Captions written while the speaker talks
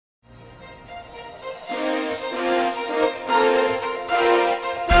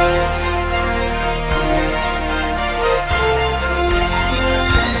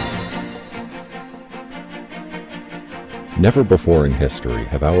Never before in history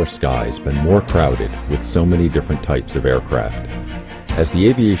have our skies been more crowded with so many different types of aircraft. As the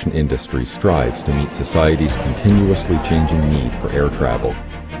aviation industry strives to meet society's continuously changing need for air travel,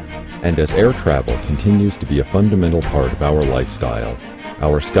 and as air travel continues to be a fundamental part of our lifestyle,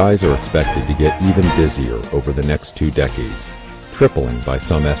 our skies are expected to get even busier over the next 2 decades, tripling by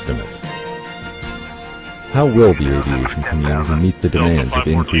some estimates. How will the aviation community meet the demands of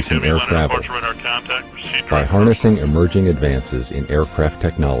increasing air travel? By harnessing emerging advances in aircraft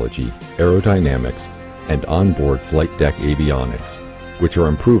technology, aerodynamics, and onboard flight deck avionics, which are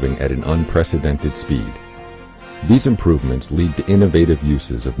improving at an unprecedented speed. These improvements lead to innovative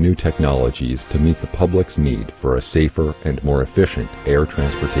uses of new technologies to meet the public's need for a safer and more efficient air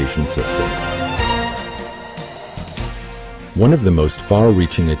transportation system. One of the most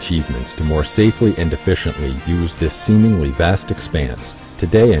far-reaching achievements to more safely and efficiently use this seemingly vast expanse,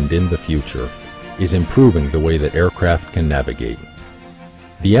 today and in the future, is improving the way that aircraft can navigate.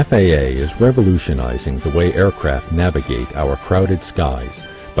 The FAA is revolutionizing the way aircraft navigate our crowded skies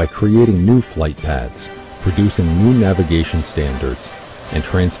by creating new flight paths, producing new navigation standards, and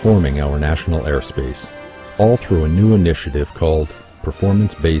transforming our national airspace, all through a new initiative called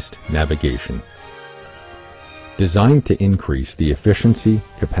Performance-Based Navigation. Designed to increase the efficiency,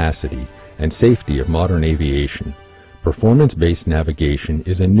 capacity, and safety of modern aviation, performance-based navigation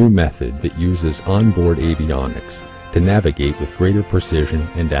is a new method that uses onboard avionics to navigate with greater precision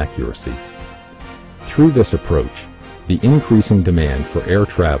and accuracy. Through this approach, the increasing demand for air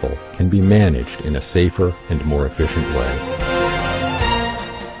travel can be managed in a safer and more efficient way.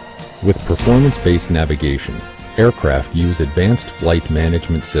 With performance-based navigation, aircraft use advanced flight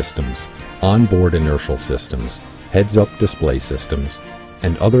management systems, onboard inertial systems, heads-up display systems,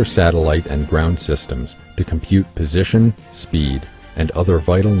 and other satellite and ground systems to compute position, speed, and other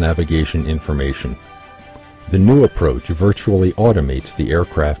vital navigation information. The new approach virtually automates the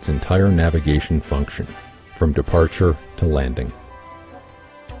aircraft's entire navigation function, from departure to landing.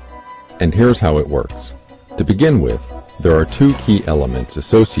 And here's how it works. To begin with, there are 2 key elements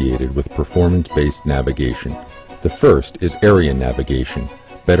associated with performance-based navigation. The first is area navigation,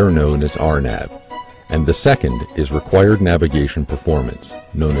 better known as RNAV, and the second is required navigation performance,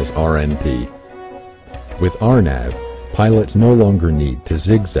 known as RNP. With RNAV, pilots no longer need to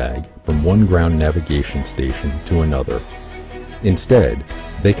zigzag from one ground navigation station to another. Instead,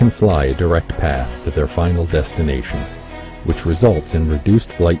 they can fly a direct path to their final destination, which results in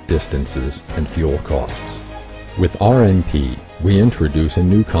reduced flight distances and fuel costs. With RNP, we introduce a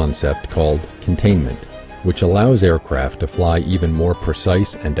new concept called containment, which allows aircraft to fly even more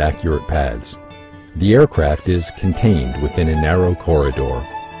precise and accurate paths. The aircraft is contained within a narrow corridor.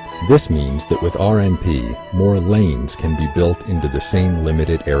 This means that with RNP, more lanes can be built into the same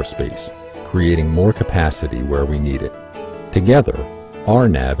limited airspace, creating more capacity where we need it. Together,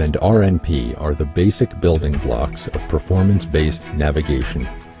 RNAV and RNP are the basic building blocks of performance-based navigation,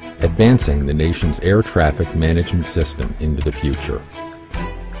 advancing the nation's air traffic management system into the future.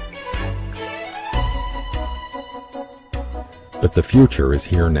 But the future is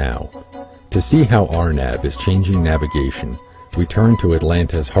here now. To see how RNAV is changing navigation, we turn to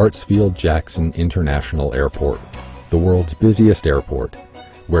Atlanta's Hartsfield-Jackson International Airport, the world's busiest airport,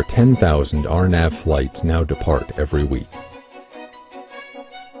 where 10,000 RNAV flights now depart every week.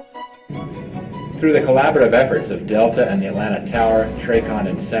 Through the collaborative efforts of Delta and the Atlanta Tower, TRACON,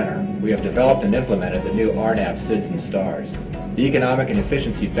 and Center, we have developed and implemented the new RNAV SIDS and STARS. The economic and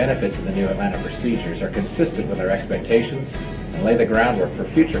efficiency benefits of the new Atlanta procedures are consistent with our expectations and lay the groundwork for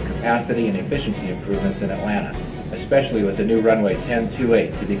future capacity and efficiency improvements in Atlanta, especially with the new runway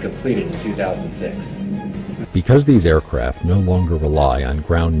 1028 to be completed in 2006. Because these aircraft no longer rely on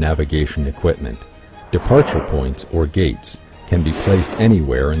ground navigation equipment, departure points or gates can be placed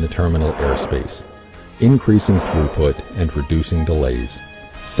anywhere in the terminal airspace, increasing throughput and reducing delays.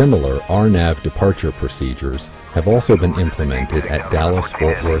 Similar RNAV departure procedures have also been implemented at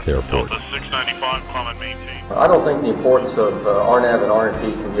Dallas-Fort Worth Airport. I don't think the importance of RNAV and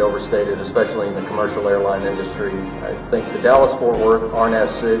RNP can be overstated, especially in the commercial airline industry. I think the Dallas-Fort Worth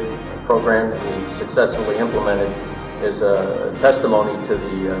RNAV SID program that we successfully implemented is a testimony to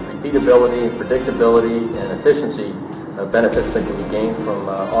the repeatability, predictability, and efficiency benefits that can be gained from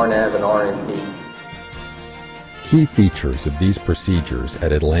RNAV and RNP. Key features of these procedures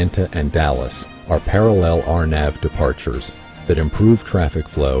at Atlanta and Dallas are parallel RNAV departures that improve traffic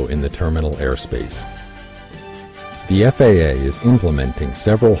flow in the terminal airspace. The FAA is implementing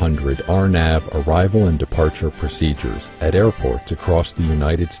several hundred RNAV arrival and departure procedures at airports across the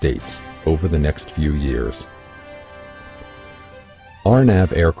United States over the next few years.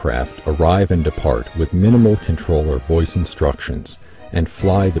 RNAV aircraft arrive and depart with minimal controller voice instructions and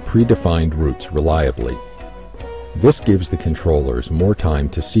fly the predefined routes reliably. This gives the controllers more time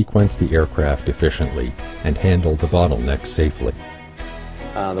to sequence the aircraft efficiently and handle the bottlenecks safely.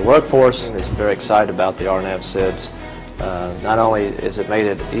 The workforce is very excited about the RNAV SIBs. Not only has it made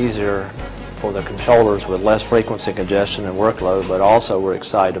it easier for the controllers with less frequency congestion and workload, but also we're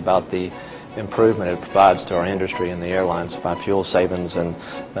excited about the improvement it provides to our industry and the airlines by fuel savings and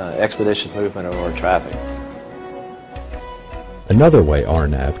expeditious movement of our traffic. Another way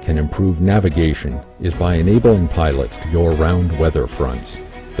RNAV can improve navigation is by enabling pilots to go around weather fronts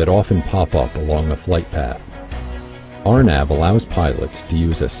that often pop up along a flight path. RNAV allows pilots to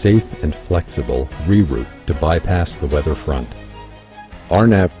use a safe and flexible reroute to bypass the weather front.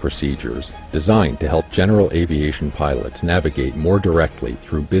 RNAV procedures, designed to help general aviation pilots navigate more directly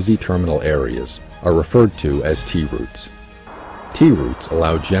through busy terminal areas, are referred to as T-routes. T-routes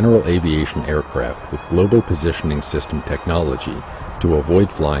allow general aviation aircraft with global positioning system technology to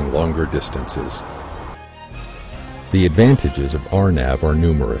avoid flying longer distances. The advantages of RNAV are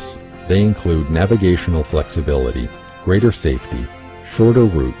numerous. They include navigational flexibility, greater safety, shorter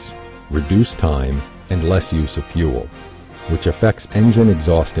routes, reduced time, and less use of fuel, which affects engine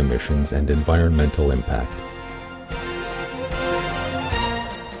exhaust emissions and environmental impact.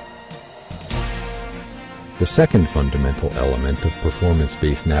 The second fundamental element of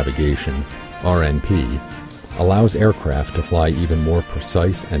performance-based navigation, RNP, allows aircraft to fly even more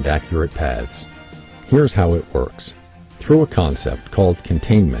precise and accurate paths. Here's how it works. Through a concept called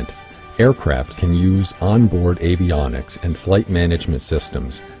containment, aircraft can use onboard avionics and flight management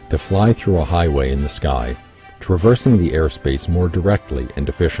systems to fly through a highway in the sky, traversing the airspace more directly and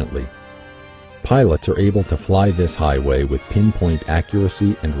efficiently. Pilots are able to fly this highway with pinpoint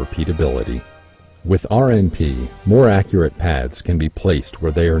accuracy and repeatability. With RNP, more accurate paths can be placed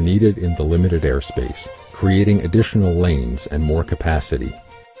where they are needed in the limited airspace, creating additional lanes and more capacity.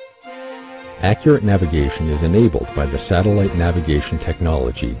 Accurate navigation is enabled by the satellite navigation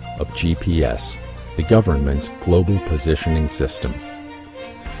technology of GPS, the government's global positioning system.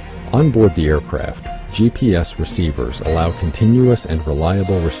 On board the aircraft, GPS receivers allow continuous and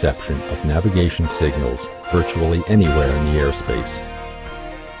reliable reception of navigation signals virtually anywhere in the airspace.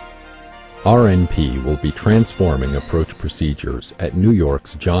 RNP will be transforming approach procedures at New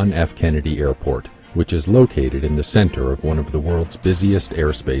York's John F. Kennedy Airport, which is located in the center of one of the world's busiest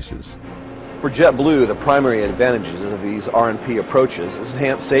airspaces. For JetBlue, the primary advantages of these RNP approaches is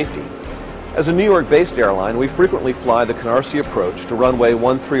enhanced safety. As a New York-based airline, we frequently fly the Cortesía approach to runway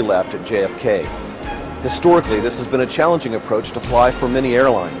 13 left at JFK. Historically, this has been a challenging approach to fly for many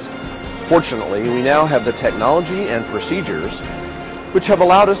airlines. Fortunately, we now have the technology and procedures which have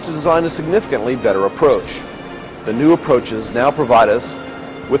allowed us to design a significantly better approach. The new approaches now provide us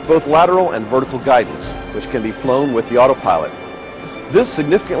with both lateral and vertical guidance, which can be flown with the autopilot. This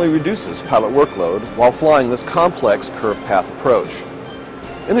significantly reduces pilot workload while flying this complex curved path approach.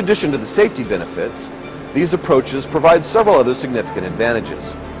 In addition to the safety benefits, these approaches provide several other significant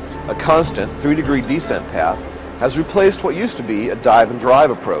advantages. A constant 3-degree descent path has replaced what used to be a dive and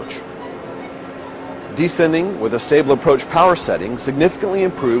drive approach. Descending with a stable approach power setting significantly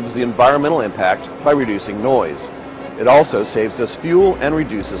improves the environmental impact by reducing noise. It also saves us fuel and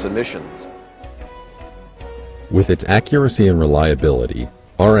reduces emissions. With its accuracy and reliability,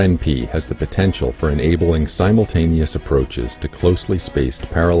 RNP has the potential for enabling simultaneous approaches to closely spaced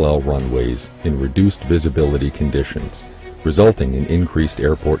parallel runways in reduced visibility conditions, resulting in increased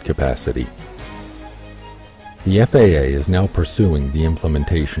airport capacity. The FAA is now pursuing the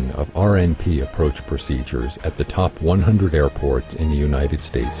implementation of RNP approach procedures at the top 100 airports in the United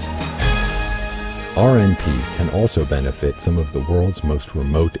States. RNP can also benefit some of the world's most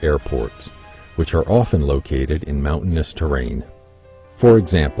remote airports, which are often located in mountainous terrain. For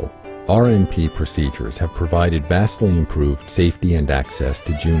example, RNP procedures have provided vastly improved safety and access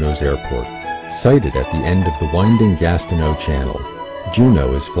to Juneau's airport. Sited at the end of the winding Gastineau Channel,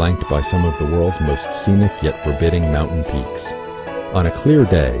 Juneau is flanked by some of the world's most scenic yet forbidding mountain peaks. On a clear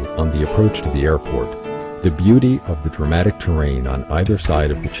day, on the approach to the airport, the beauty of the dramatic terrain on either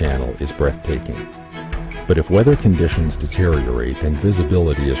side of the channel is breathtaking. But if weather conditions deteriorate and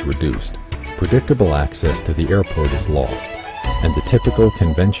visibility is reduced, predictable access to the airport is lost, and the typical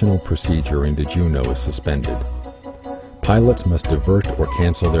conventional procedure into Juneau is suspended. Pilots must divert or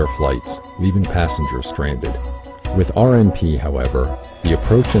cancel their flights, leaving passengers stranded. With RNP, however, the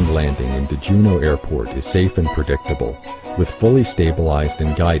approach and landing into Juneau Airport is safe and predictable. With fully stabilized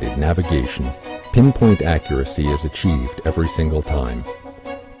and guided navigation, pinpoint accuracy is achieved every single time.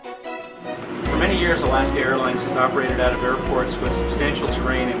 For many years, years, Alaska Airlines has operated out of airports with substantial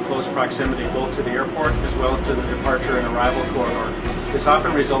terrain in close proximity both to the airport as well as to the departure and arrival corridor. This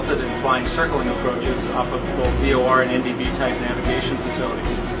often resulted in flying circling approaches off of both VOR and NDB type navigation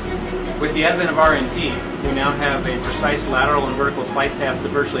facilities. With the advent of RNP, we now have a precise lateral and vertical flight path to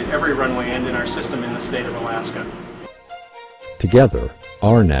virtually every runway end in our system in the state of Alaska. Together,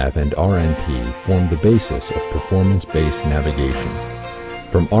 RNAV and RNP form the basis of performance-based navigation.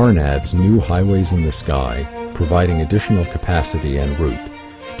 From RNAV's new highways in the sky, providing additional capacity en route,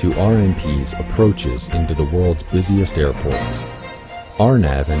 to RNP's approaches into the world's busiest airports,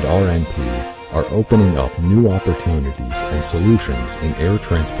 RNAV and RNP are opening up new opportunities and solutions in air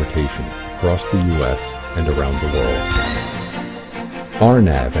transportation across the U.S. and around the world.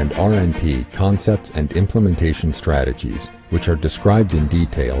 RNAV and RNP concepts and implementation strategies, which are described in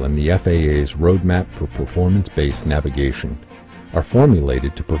detail in the FAA's Roadmap for Performance-Based Navigation, are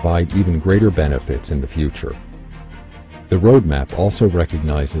formulated to provide even greater benefits in the future. The roadmap also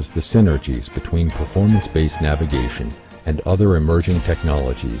recognizes the synergies between performance-based navigation and other emerging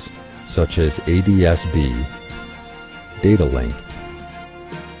technologies such as ADS-B, data link,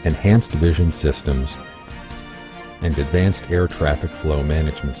 enhanced vision systems, and advanced air traffic flow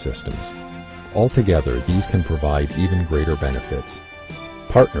management systems. Altogether, these can provide even greater benefits.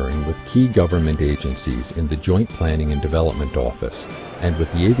 Partnering with key government agencies in the Joint Planning and Development Office and with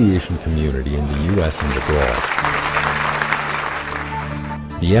the aviation community in the U.S. and abroad,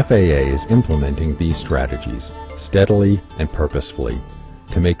 the FAA is implementing these strategies steadily and purposefully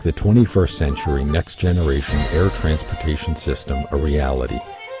to make the 21st century next-generation air transportation system a reality.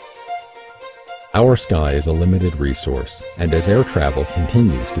 Our sky is a limited resource, and as air travel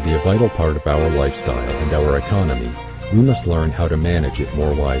continues to be a vital part of our lifestyle and our economy, we must learn how to manage it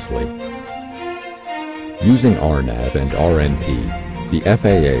more wisely. Using RNAV and RNP, the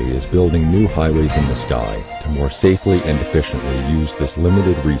FAA is building new highways in the sky to more safely and efficiently use this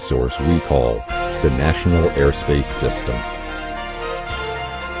limited resource we call the National Airspace System.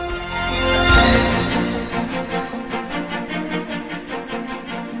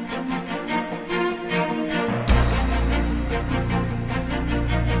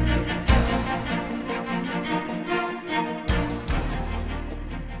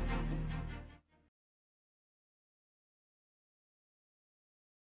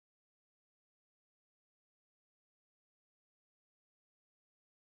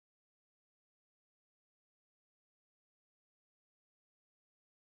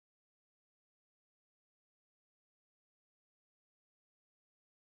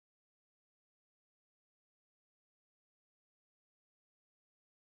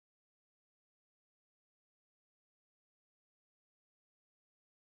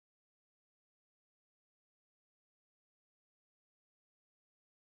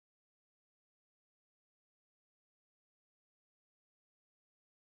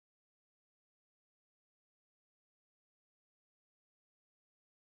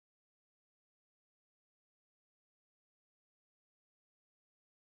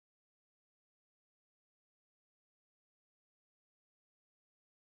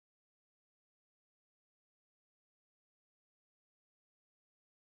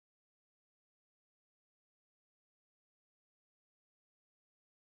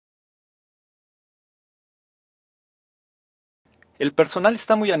 El personal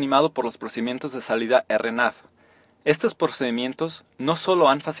está muy animado por los procedimientos de salida RNAV. Estos procedimientos no solo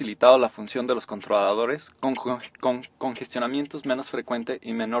han facilitado la función de los controladores con congestionamientos menos frecuente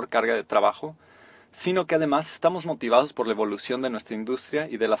y menor carga de trabajo, sino que además estamos motivados por la evolución de nuestra industria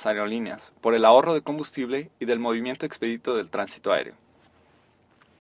y de las aerolíneas, por el ahorro de combustible y del movimiento expedito del tránsito aéreo.